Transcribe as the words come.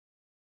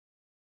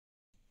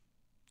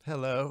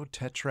Hello,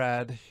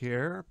 Tetrad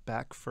here,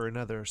 back for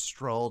another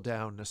stroll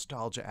down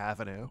Nostalgia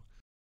Avenue.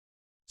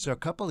 So a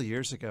couple of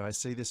years ago, I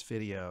see this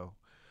video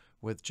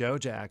with Joe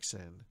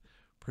Jackson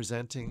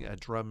presenting a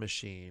drum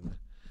machine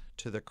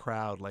to the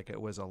crowd like it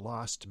was a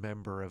lost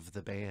member of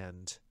the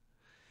band.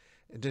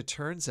 And it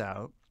turns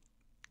out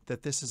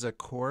that this is a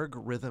Korg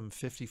Rhythm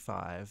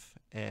 55,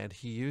 and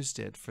he used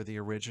it for the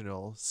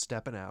original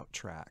Steppin Out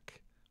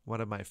track,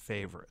 one of my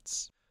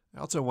favorites. I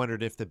also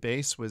wondered if the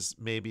bass was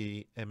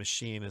maybe a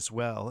machine as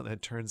well, and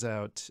it turns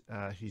out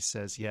he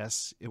says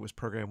yes, it was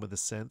programmed with a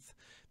synth.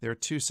 There are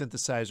two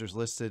synthesizers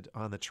listed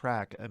on the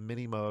track, a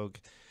Mini Moog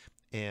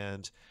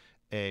and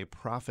a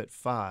Prophet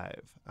 5.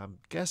 I'm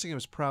guessing it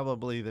was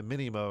probably the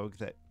Mini Moog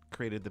that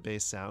created the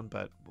bass sound,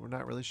 but we're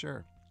not really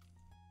sure.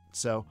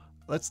 So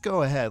let's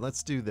go ahead,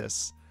 let's do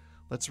this.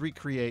 Let's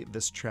recreate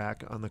this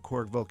track on the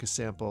Korg Volca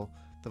sample,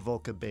 the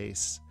Volca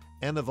Bass,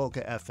 and the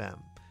Volca FM.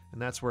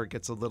 And that's where it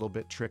gets a little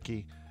bit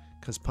tricky,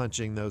 because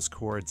punching those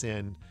chords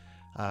in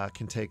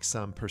can take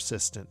some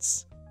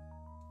persistence.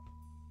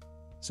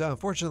 So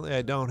unfortunately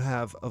I don't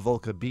have a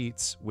Volca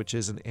Beats, which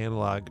is an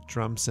analog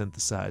drum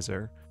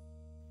synthesizer,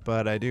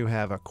 but I do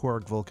have a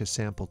Korg Volca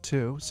sample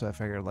too, so I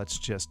figured let's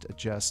just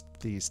adjust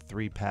these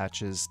three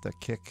patches, the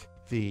kick,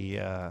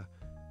 the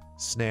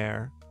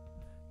snare,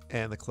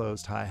 and the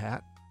closed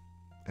hi-hat,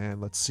 and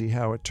let's see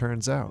how it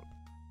turns out.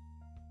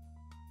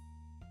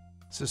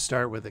 So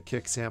start with a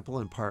kick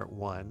sample in part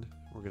 1.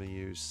 We're going to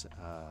use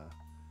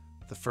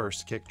the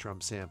first kick drum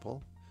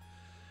sample.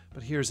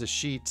 But here's a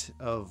sheet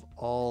of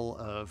all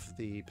of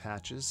the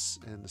patches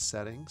and the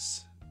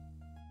settings.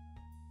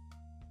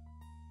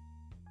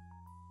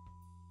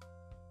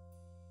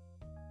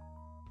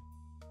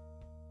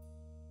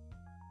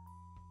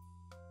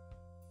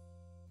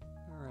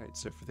 Alright,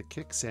 so for the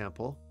kick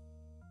sample,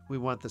 we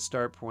want the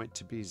start point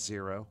to be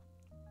 0.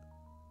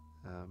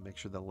 Make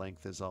sure the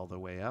length is all the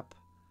way up.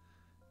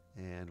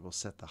 And we'll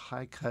set the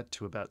high cut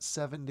to about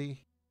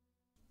 70.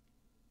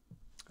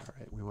 All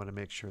right, we want to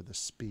make sure the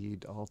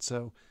speed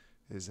also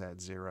is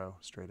at 0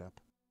 straight up.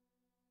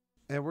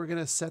 And we're going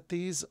to set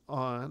these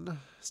on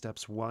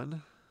steps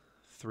 1,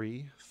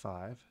 3,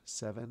 5,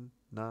 7,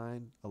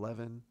 9,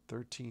 11,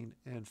 13,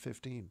 and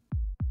 15.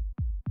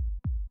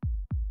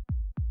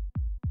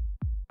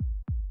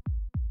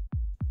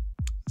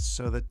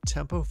 So the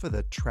tempo for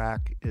the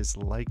track is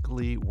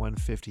likely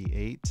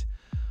 158.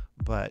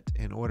 But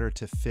in order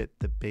to fit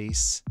the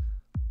bass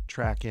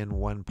track in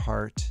one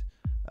part,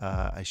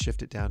 I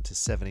shift it down to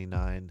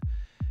 79.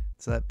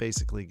 So that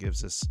basically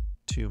gives us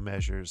 2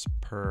 measures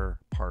per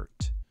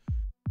part.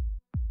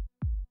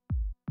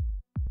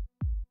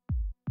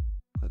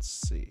 Let's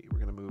see, we're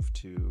going to move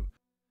to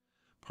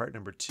part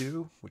number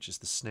 2, which is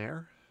the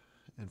snare.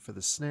 And for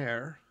the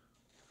snare,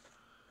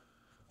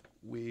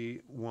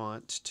 we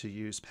want to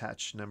use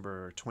patch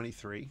number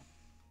 23.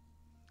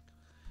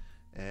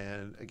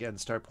 And again,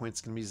 start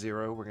point's going to be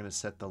 0. We're going to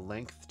set the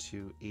length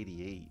to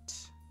 88,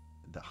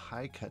 the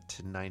high cut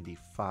to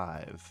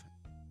 95.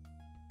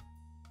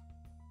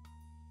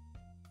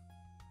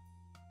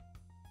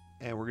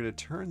 And we're going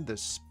to turn the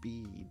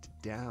speed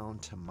down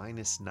to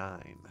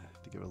 -9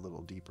 to give a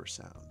little deeper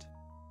sound.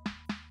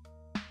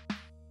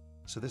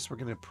 So this we're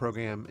going to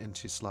program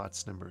into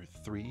slots number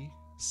 3,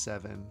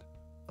 7,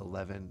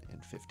 11,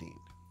 and 15.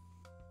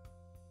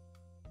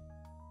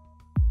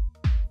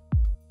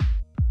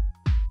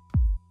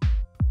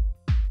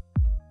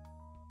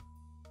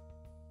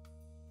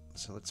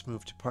 So let's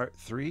move to part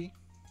 3,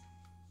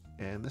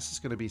 and this is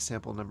going to be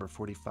sample number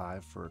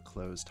 45 for a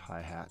closed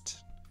hi-hat.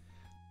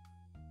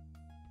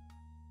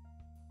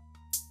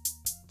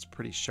 It's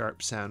pretty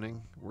sharp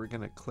sounding. We're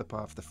going to clip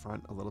off the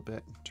front a little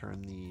bit,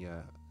 turn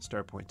the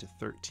start point to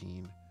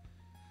 13,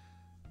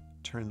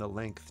 turn the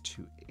length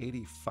to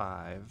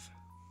 85,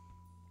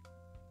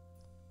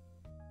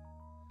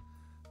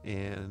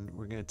 and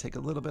we're going to take a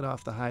little bit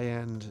off the high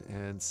end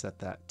and set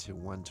that to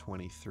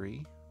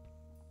 123.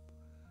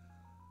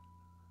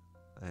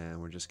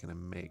 And we're just going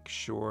to make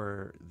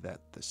sure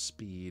that the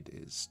speed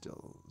is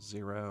still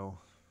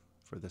 0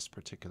 for this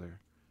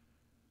particular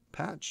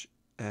patch.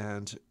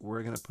 And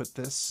we're going to put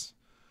this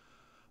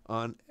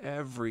on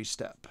every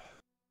step.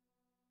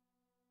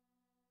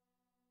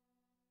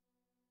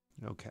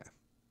 Okay,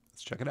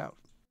 let's check it out.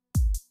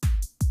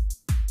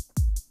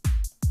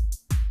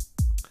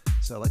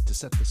 So I like to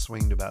set the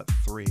swing to about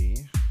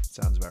 3.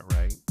 Sounds about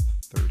right.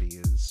 30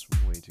 is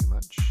way too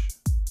much.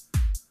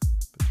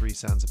 But 3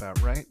 sounds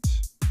about right.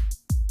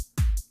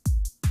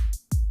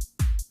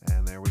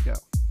 And there we go.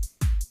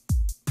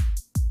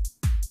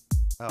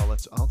 Oh,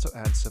 let's also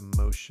add some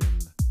motion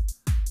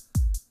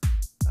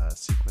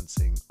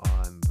sequencing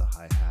on the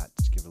hi-hat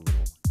to give it a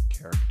little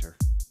character.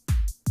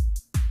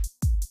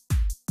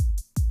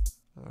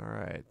 All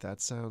right,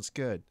 that sounds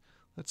good.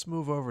 Let's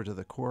move over to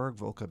the Korg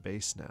Volca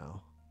Bass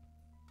now.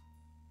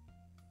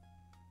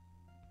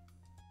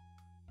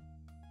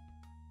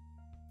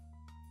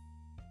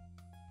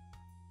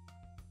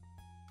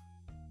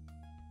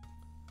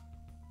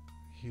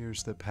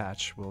 Here's the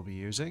patch we'll be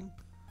using.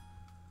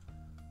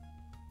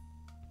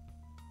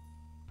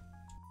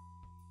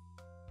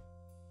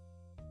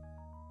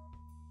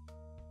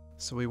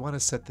 So we want to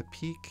set the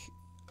peak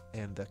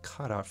and the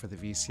cutoff for the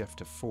VCF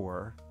to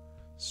 4.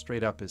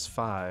 Straight up is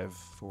 5.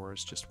 4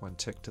 is just one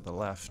tick to the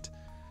left.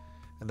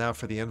 And now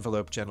for the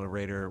envelope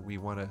generator, we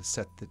want to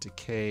set the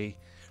decay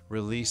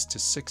release to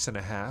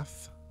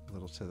 6.5, a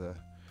little to the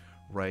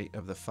right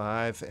of the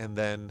 5, and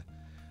then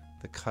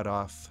the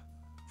cutoff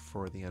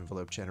for the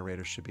envelope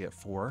generator should be at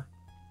 4.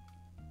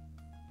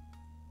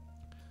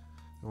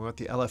 And we want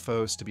the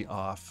LFOs to be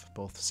off,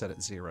 both set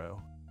at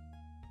 0.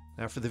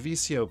 Now for the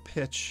VCO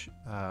pitch,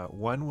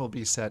 1 will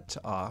be set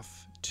to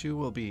off, 2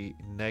 will be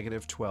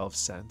 -12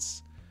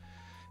 cents,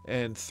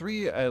 and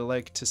 3 I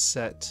like to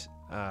set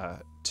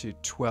to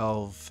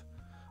 12,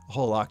 a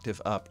whole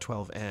octave up,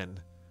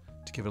 12N,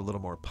 to give it a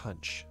little more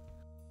punch.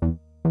 And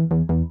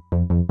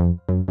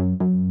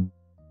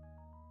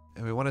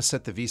we want to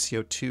set the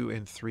VCO 2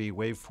 and 3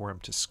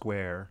 waveform to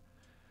square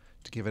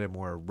to give it a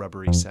more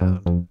rubbery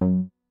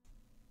sound.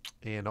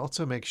 And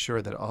also make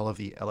sure that all of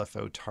the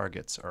LFO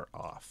targets are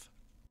off.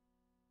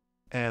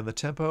 And the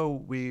tempo,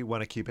 we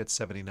want to keep at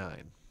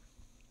 79.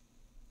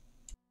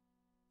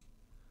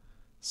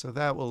 So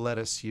that will let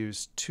us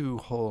use 2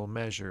 whole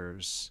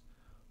measures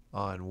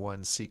on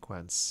one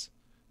sequence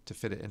to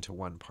fit it into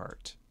one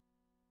part.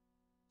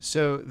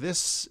 So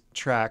this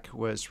track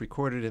was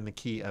recorded in the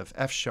key of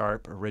F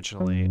sharp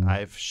originally.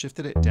 I've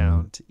shifted it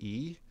down to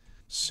E,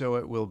 so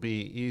it will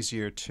be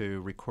easier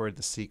to record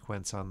the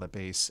sequence on the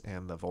bass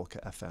and the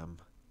Volca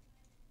FM.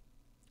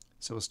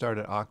 So we'll start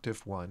at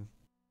octave 1.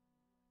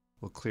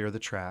 We'll clear the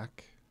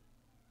track,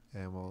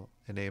 and we'll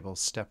enable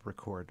step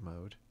record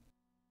mode.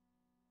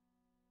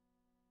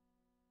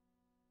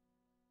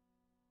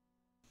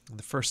 And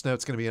the first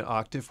note's going to be an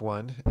octave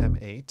 1,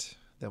 M8.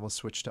 Then we'll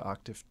switch to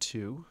octave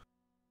 2,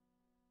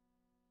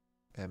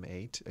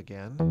 M8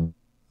 again.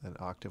 Then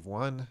octave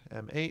 1,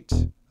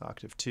 M8,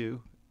 octave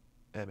 2,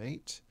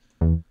 M8.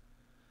 And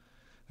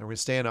we're going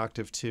to stay in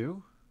octave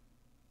 2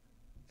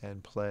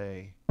 and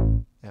play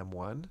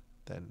M1,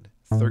 then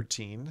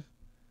 13,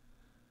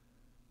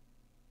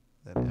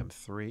 then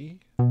M3,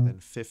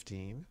 then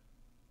 15,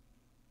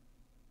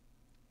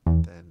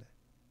 then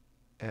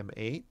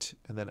M8,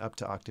 and then up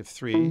to octave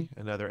 3,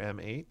 another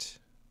M8,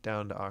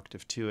 down to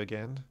octave 2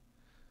 again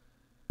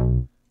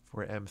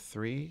for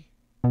M3,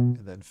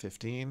 and then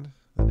 15,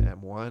 then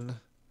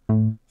M1,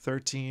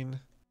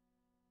 13,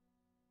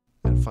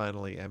 and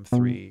finally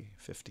M3,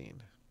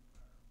 15.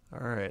 All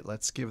right,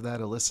 let's give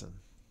that a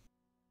listen.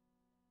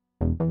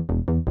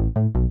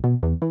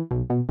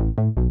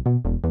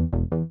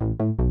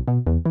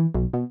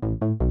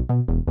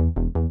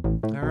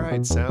 All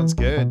right, sounds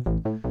good.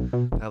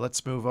 Now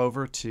let's move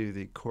over to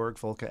the Korg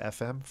Volca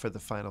FM for the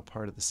final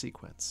part of the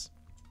sequence.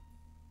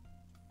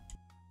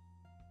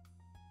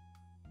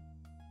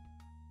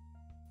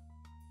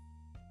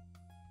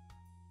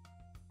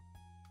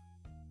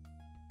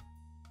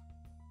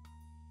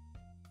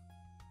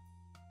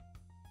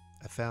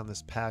 I found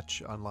this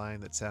patch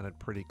online that sounded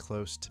pretty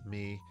close to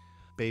me,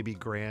 Baby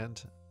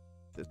Grand.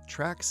 The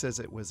track says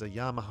it was a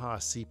Yamaha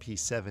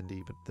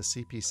CP70, but the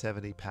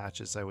CP70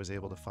 patches I was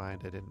able to find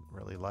I didn't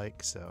really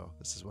like, so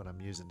this is what I'm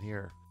using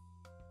here.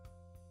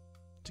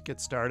 To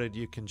get started,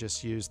 you can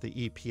just use the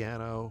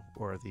E-piano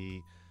or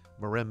the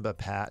marimba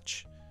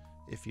patch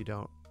if you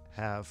don't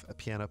have a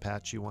piano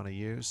patch you want to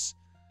use.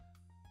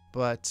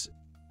 But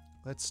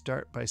let's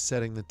start by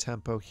setting the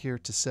tempo here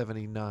to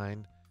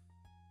 79.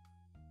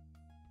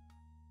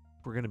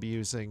 We're going to be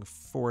using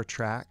 4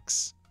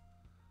 tracks,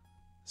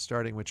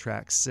 starting with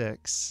track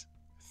 6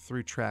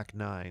 through track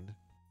 9,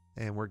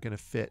 and we're going to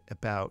fit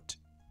about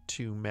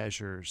 2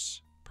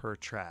 measures per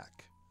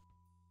track.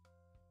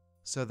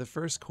 So the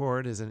first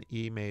chord is an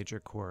E major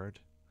chord,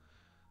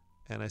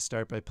 and I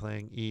start by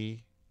playing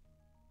E,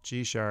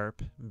 G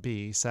sharp,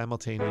 B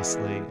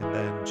simultaneously, and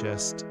then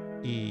just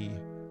E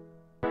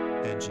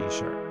and G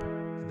sharp.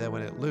 And then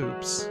when it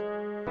loops,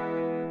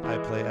 I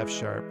play F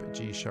sharp,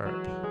 G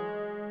sharp,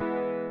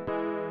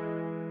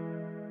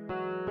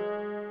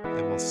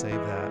 and we'll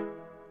save that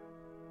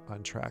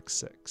on track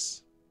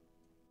 6.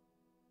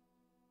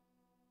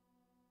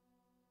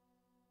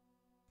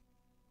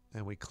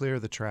 And we clear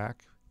the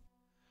track.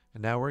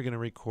 And now we're going to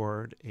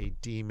record a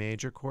D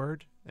major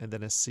chord and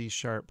then a C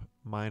sharp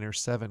minor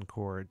 7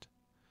 chord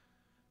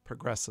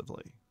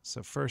progressively.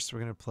 So first we're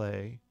going to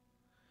play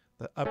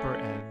the upper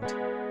end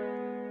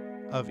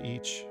of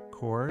each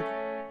chord.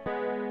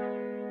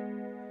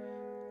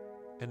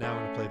 And now I'm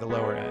going to play the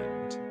lower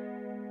end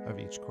of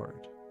each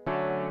chord.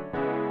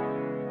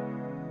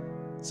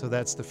 So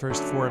that's the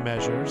first 4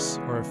 measures,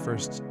 or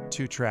first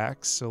 2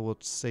 tracks, so we'll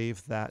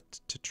save that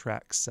to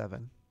track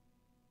 7.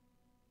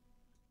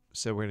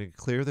 So we're going to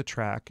clear the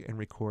track and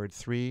record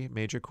 3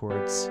 major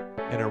chords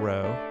in a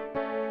row,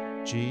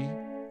 G,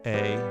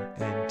 A,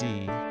 and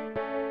D,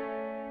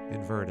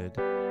 inverted.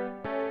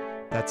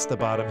 That's the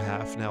bottom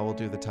half. Now we'll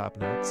do the top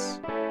notes.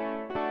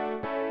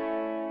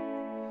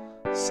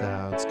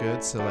 Sounds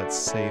good, so let's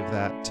save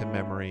that to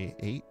memory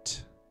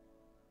 8.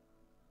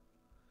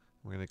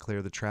 We're going to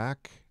clear the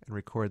track and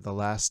record the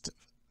last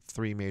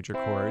 3 major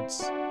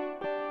chords.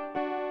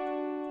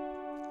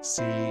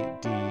 C,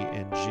 D,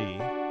 and G.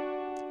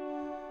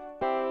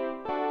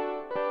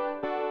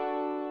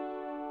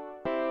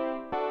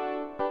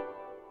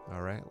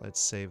 All right, let's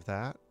save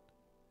that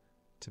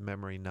to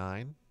memory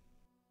 9.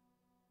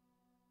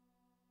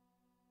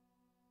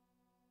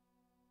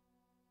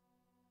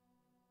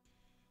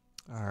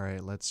 All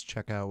right, let's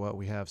check out what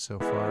we have so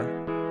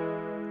far.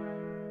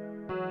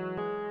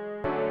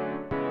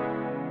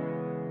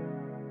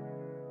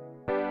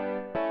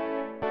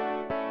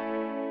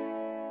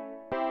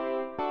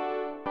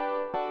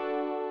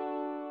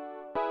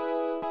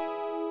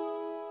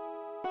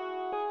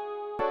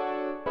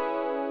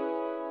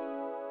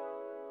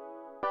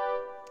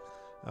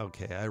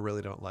 Okay, I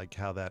really don't like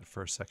how that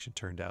first section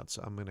turned out,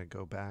 so I'm going to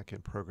go back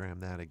and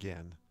program that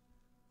again.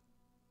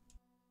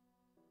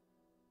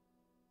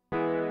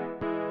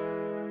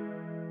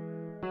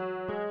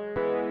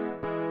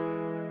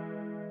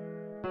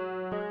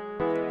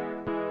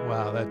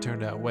 Wow, that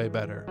turned out way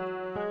better.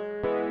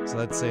 So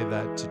let's save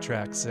that to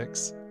track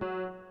 6.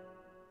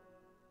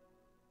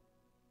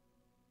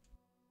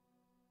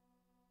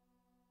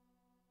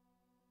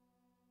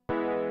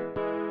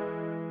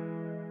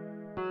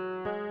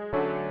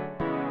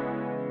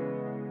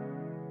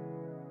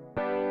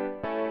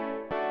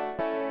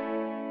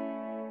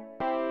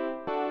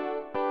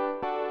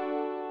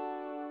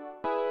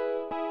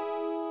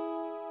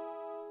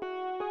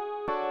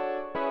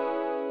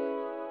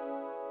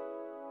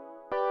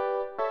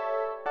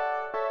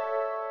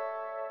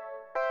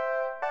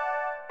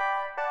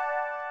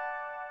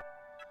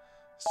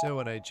 So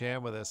when I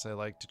jam with this, I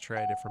like to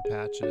try different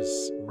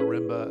patches.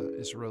 Marimba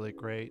is really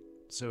great.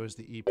 So is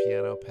the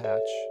E-piano patch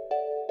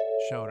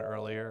shown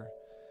earlier.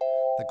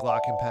 The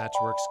Glocken patch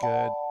works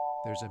good.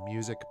 There's a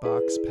music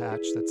box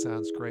patch that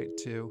sounds great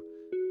too.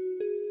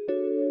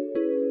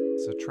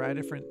 So try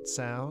different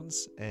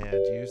sounds and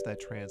use that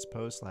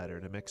transpose slider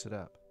to mix it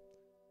up.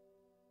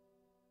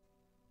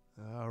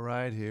 All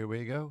right, here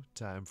we go.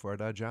 Time for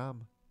the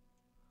jam.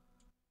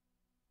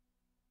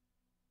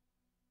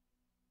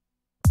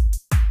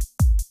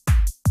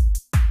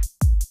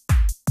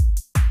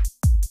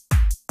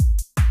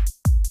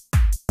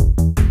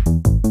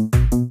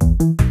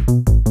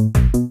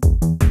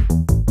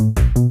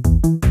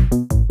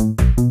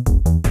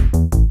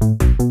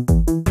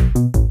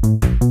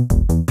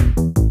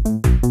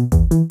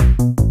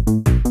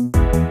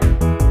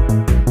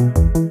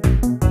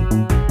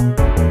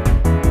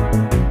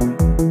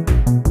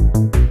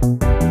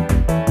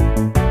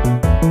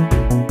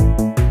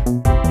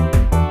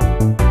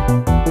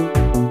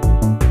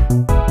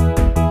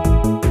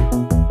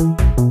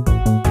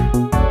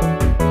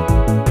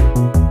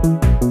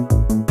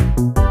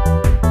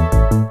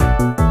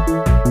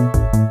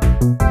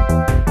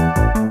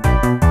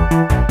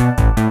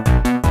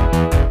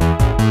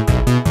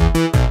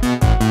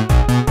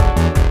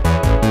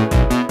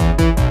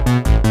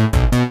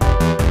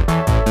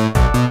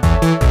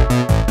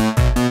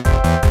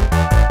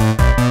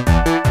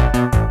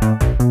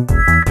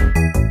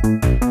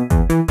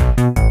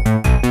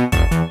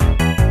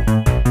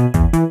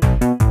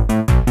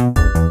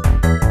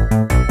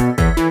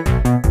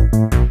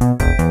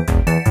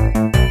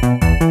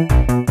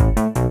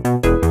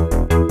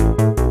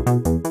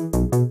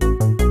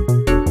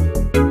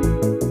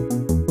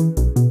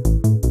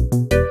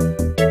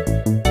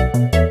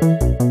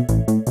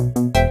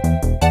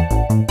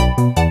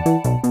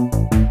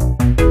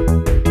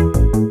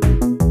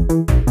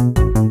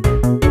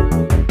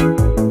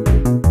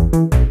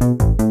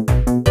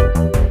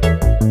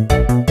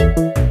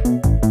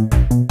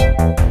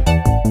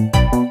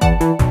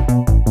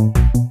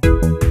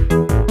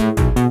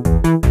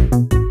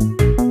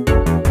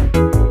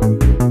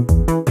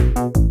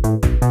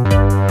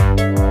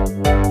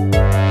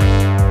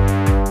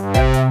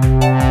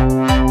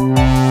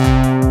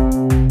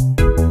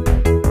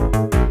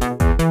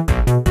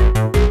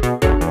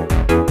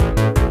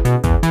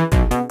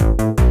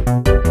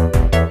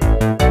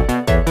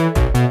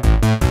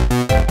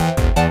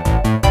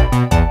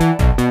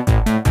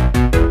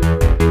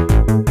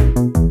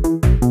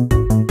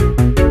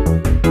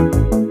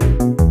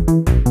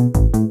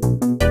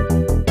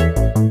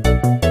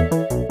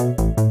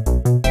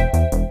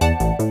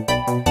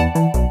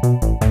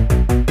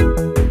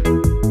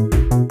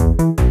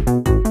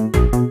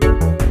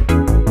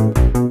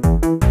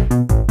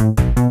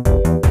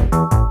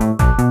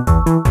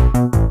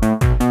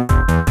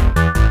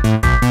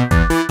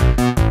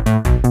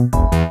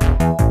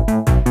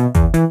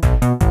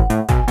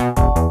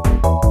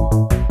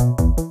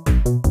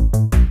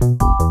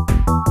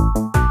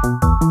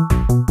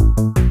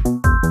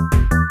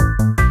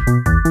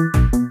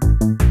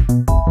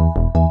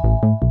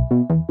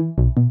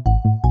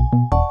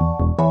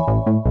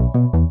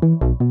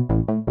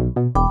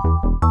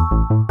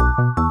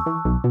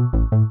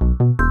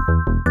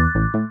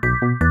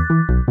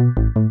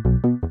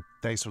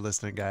 Thanks for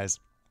listening, guys.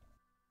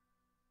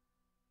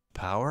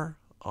 Power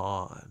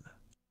on.